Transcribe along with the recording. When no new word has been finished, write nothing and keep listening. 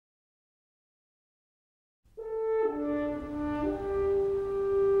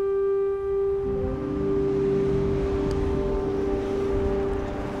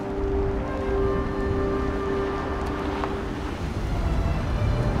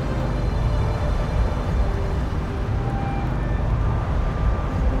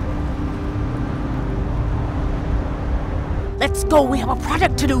Let's go, we have a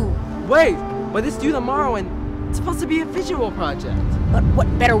project to do. Wait, but it's due tomorrow and it's supposed to be a visual project. But what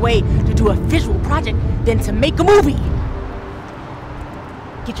better way to do a visual project than to make a movie?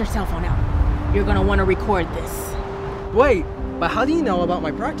 Get your cell phone out. You're gonna want to record this. Wait, but how do you know about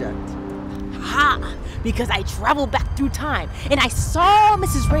my project? Ha! Because I traveled back through time and I saw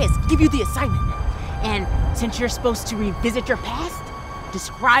Mrs. Reyes give you the assignment. And since you're supposed to revisit your past,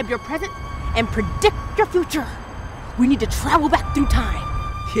 describe your present, and predict your future, we need to travel back through time.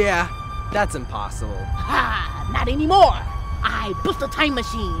 Yeah, that's impossible. Ha! Not anymore. I built a time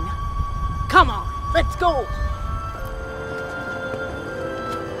machine. Come on, let's go.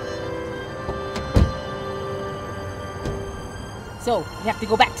 So, we have to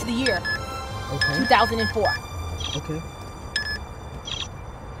go back to the year 2004. Okay.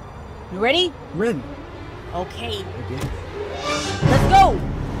 You ready? Ready. Okay. Okay. Let's go!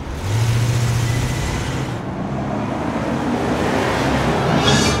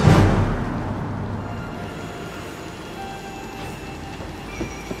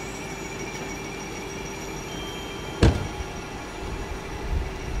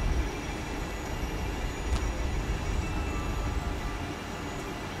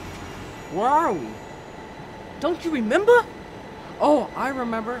 Where are we? Don't you remember? Oh, I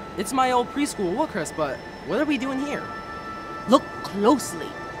remember. It's my old preschool Woodcrest, but what are we doing here? Look closely.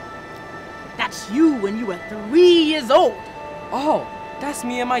 That's you when you were 3 years old. Oh, that's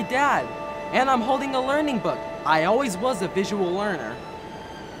me and my dad. And I'm holding a learning book. I always was a visual learner.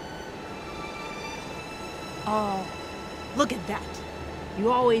 Oh, look at that.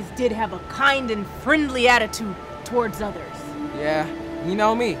 You always did have a kind and friendly attitude towards others. Yeah, you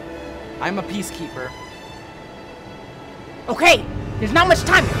know me. I'm a peacekeeper. Okay, there's not much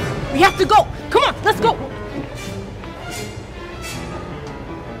time. We have to go. Come on, let's go.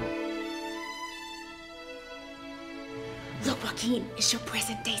 Look, Joaquin, it's your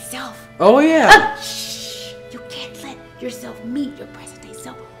present day self. Oh yeah. Shh! You can't let yourself meet your present day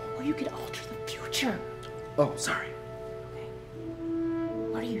self, or you could alter the future. Oh, sorry. Okay.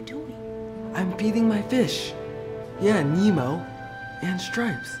 What are you doing? I'm feeding my fish. Yeah, Nemo and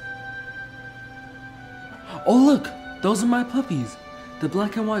Stripes. Oh look, those are my puppies. The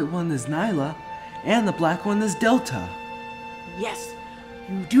black and white one is Nyla, and the black one is Delta. Yes,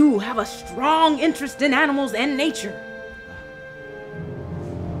 you do have a strong interest in animals and nature.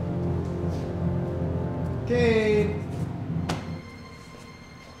 Kane!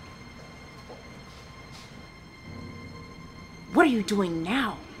 What are you doing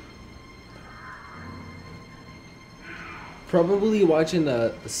now? Probably watching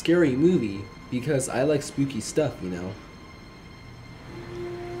a scary movie because I like spooky stuff, you know.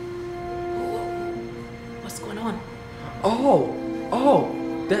 What's going on? Oh,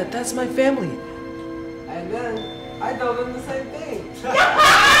 that's my family. And then I told them the same thing.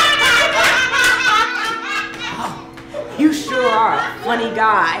 You sure are a funny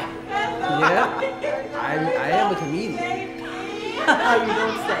guy. Yeah, I am a comedian. You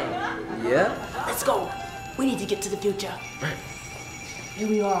don't say. Yeah. Let's go. We need to get to the future. Right. Here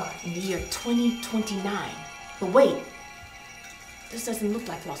we are in the year 2029. But wait, this doesn't look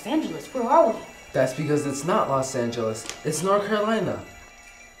like Los Angeles. Where are we? That's because it's not Los Angeles. It's North Carolina.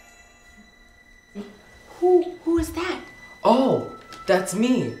 Who is that? Oh, that's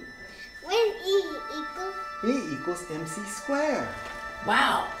me. When E equals MC squared.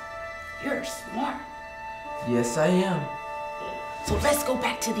 Wow, you're smart. Yes, I am. So let's go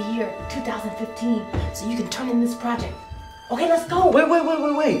back to the year 2015 so you can turn in this project. Okay, let's go.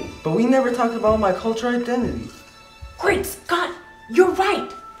 Wait. But we never talked about my cultural identity. Great Scott, you're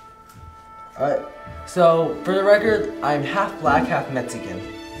right. Alright, so for the record, I'm half black, half Mexican.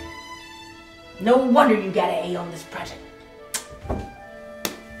 No wonder you got an A on this project.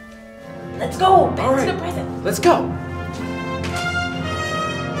 Let's go back to the present. Let's go.